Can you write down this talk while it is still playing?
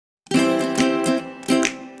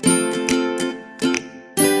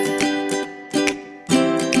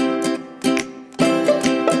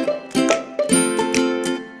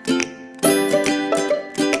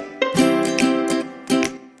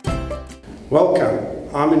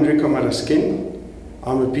Welcome, I'm Dr Maraschin.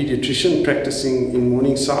 I'm a pediatrician practicing in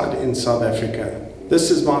Morningside in South Africa.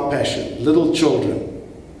 This is my passion, little children.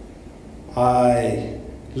 I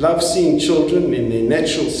love seeing children in their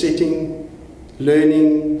natural setting,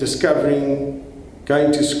 learning, discovering,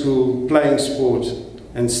 going to school, playing sport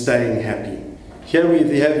and staying happy. Here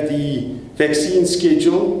we have the vaccine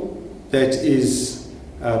schedule that is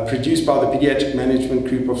produced by the Pediatric Management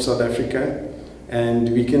Group of South Africa,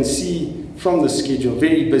 and we can see from the schedule,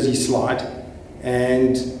 very busy slide,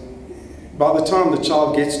 and by the time the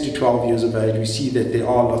child gets to 12 years of age we see that there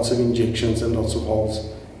are lots of injections and lots of holes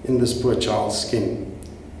in this poor child's skin.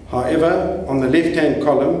 However, on the left hand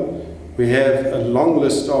column we have a long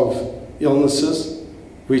list of illnesses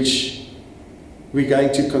which we're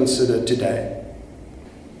going to consider today.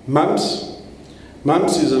 Mumps.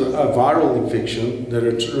 Mumps is a viral infection that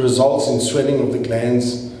results in swelling of the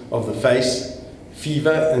glands of the face,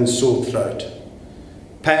 fever and sore throat.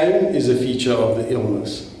 Pain is a feature of the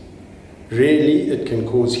illness. Rarely it can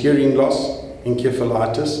cause hearing loss,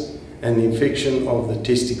 encephalitis and infection of the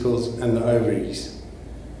testicles and the ovaries.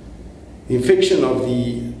 The infection of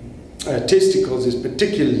the testicles is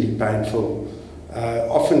particularly painful,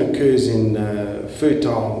 often occurs in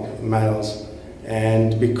fertile males,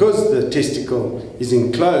 and because the testicle is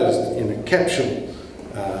enclosed in a capsule,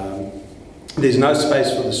 there's no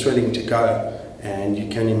space for the swelling to go, and you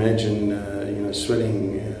can imagine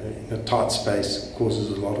swelling in a tight space causes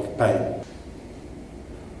a lot of pain.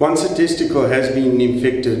 Once a testicle has been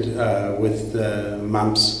infected with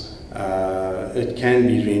mumps, it can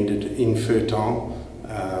be rendered infertile.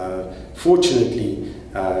 Fortunately,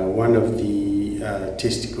 one of the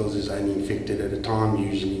testicles is only infected at a time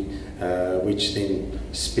usually, which then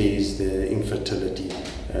spares the infertility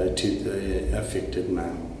to the affected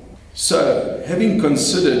male. So, having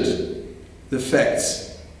considered the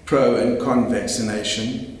facts pro and con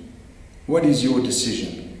vaccination, what is your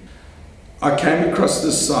decision? I came across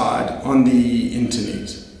this site on the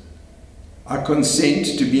internet. I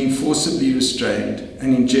consent to being forcibly restrained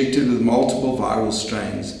and injected with multiple viral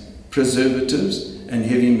strains, preservatives and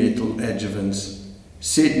heavy metal adjuvants.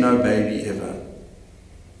 Said no baby ever.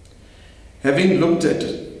 Having looked at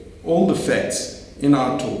all the facts in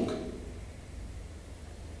our talk,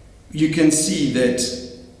 you can see that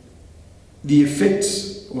the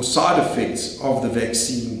effects or side effects of the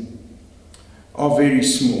vaccine are very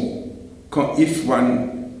small if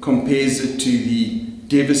one compares it to the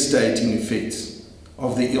devastating effects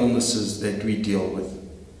of the illnesses that we deal with.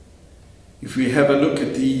 If we have a look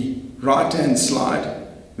at the right-hand slide,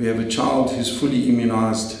 we have a child who's fully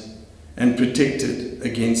immunized and protected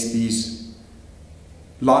against these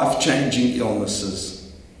life-changing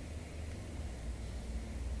illnesses.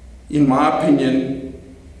 In my opinion,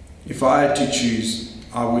 if I had to choose,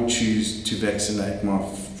 I would choose to vaccinate my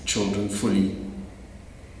children fully,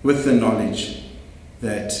 with the knowledge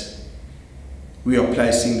that we are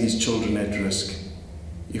placing these children at risk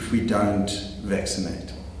if we don't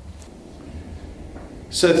vaccinate.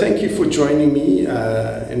 So thank you for joining me,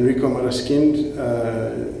 Dr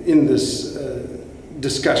Maraschin, in this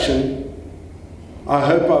discussion. I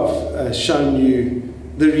hope I've shown you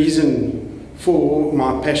the reason for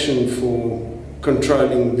my passion for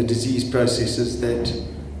controlling the disease processes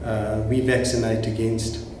that we vaccinate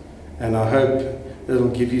against, and I hope it'll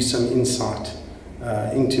give you some insight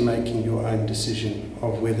into making your own decision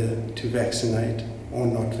of whether to vaccinate or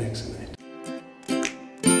not vaccinate.